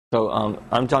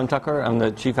I'm John Tucker. I'm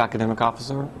the Chief Academic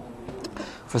Officer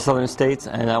for Southern States,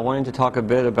 and I wanted to talk a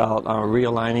bit about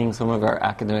realigning some of our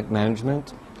academic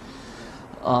management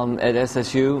at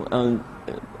SSU.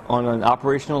 On an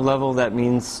operational level, that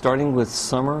means starting with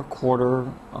summer 2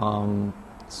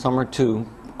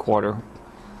 quarter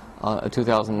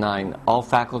 2009, all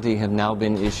faculty have now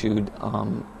been issued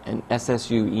an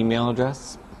SSU email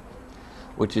address,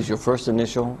 which is your first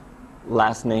initial,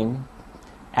 last name,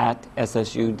 at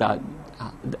ssu.us.org,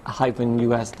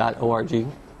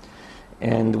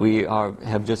 and we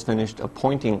have just finished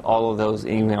appointing all of those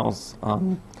emails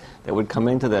that would come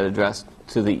into that address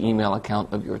to the email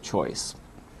account of your choice.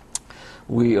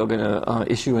 We are going to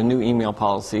issue a new email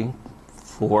policy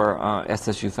for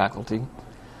SSU faculty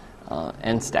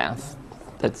and staff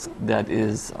that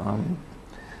is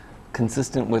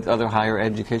consistent with other higher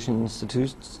education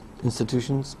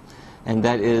institutions. And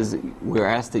that is, we're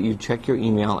asked that you check your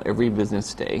email every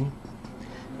business day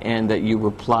and that you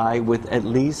reply with at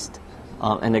least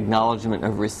an acknowledgement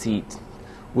of receipt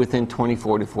within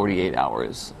 24 to 48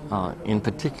 hours. In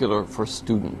particular for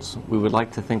students, we would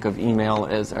like to think of email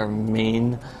as our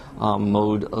main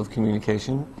mode of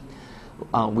communication.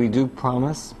 We do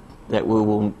promise that we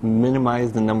will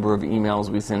minimize the number of emails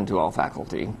we send to all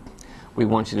faculty. We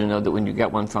want you to know that when you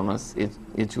get one from us,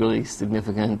 it's really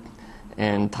significant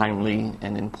and timely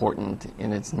and important,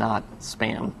 and it's not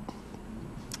spam.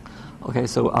 Okay,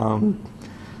 so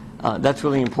that's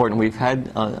really important. We've had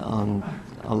a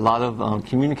lot of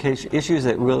communication issues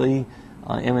that really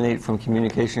emanate from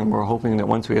communication. We're hoping that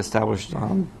once we establish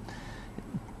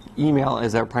email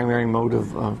as our primary mode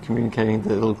of communicating,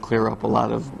 that it'll clear up a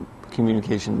lot of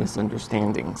communication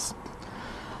misunderstandings.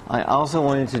 I also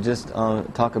wanted to just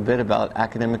talk a bit about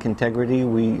academic integrity.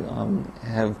 We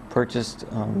have purchased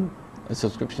a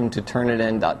subscription to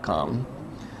Turnitin.com,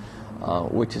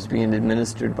 which is being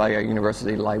administered by our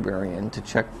university librarian to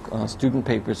check student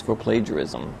papers for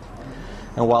plagiarism.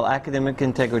 And while academic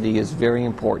integrity is very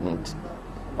important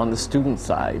on the student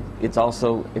side, it's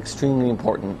also extremely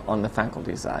important on the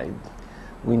faculty side.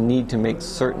 We need to make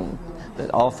certain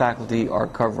that all faculty are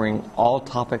covering all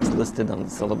topics listed on the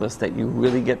syllabus, that you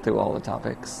really get through all the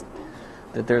topics,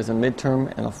 that there's a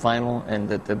midterm and a final, and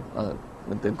that the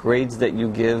grades that you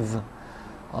give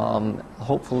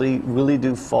hopefully really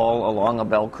do fall along a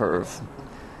bell curve,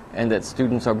 and that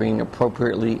students are being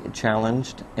appropriately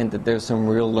challenged, and that there's some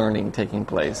real learning taking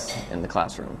place in the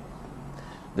classroom.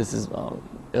 This is,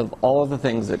 of all of the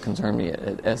things that concern me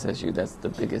at SSU, that's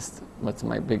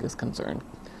my biggest concern.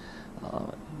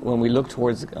 When we look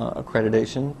towards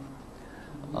accreditation,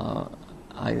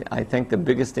 I think the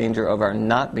biggest danger of our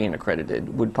not being accredited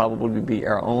would probably be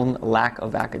our own lack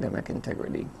of academic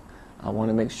integrity. I want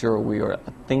to make sure we are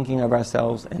thinking of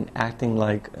ourselves and acting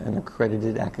like an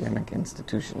accredited academic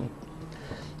institution.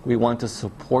 We want to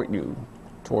support you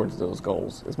towards those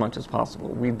goals as much as possible.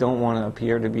 We don't want to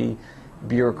appear to be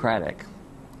bureaucratic,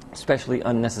 especially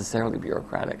unnecessarily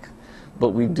bureaucratic. But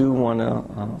we do want to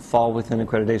fall within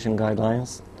accreditation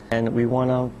guidelines, and we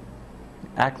want to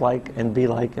act like and be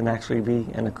like and actually be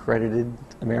an accredited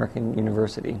American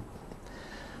university.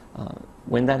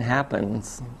 When that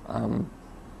happens,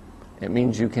 it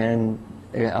means you can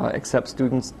accept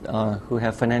students who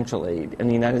have financial aid. In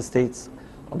the United States,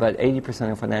 about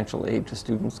 80% of financial aid to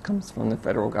students comes from the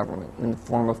federal government in the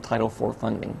form of Title IV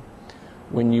funding.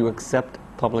 When you accept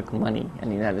public money in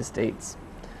the United States,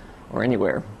 or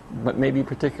anywhere, but maybe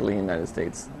particularly in the United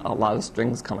States, a lot of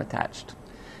strings come attached.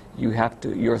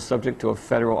 You're subject to a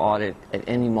federal audit at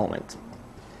any moment.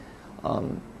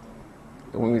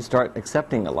 When we start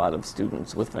accepting a lot of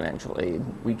students with financial aid,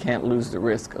 we can't lose the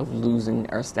risk of losing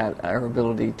our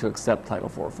ability to accept Title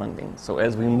IV funding. So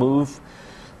as we move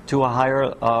to a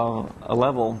higher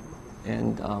level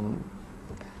and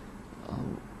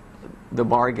the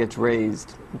bar gets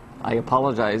raised, I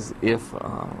apologize if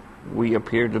we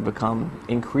appear to become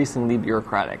increasingly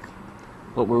bureaucratic.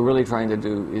 What we're really trying to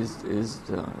do is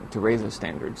to raise our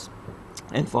standards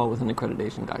and fall within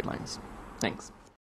accreditation guidelines. Thanks.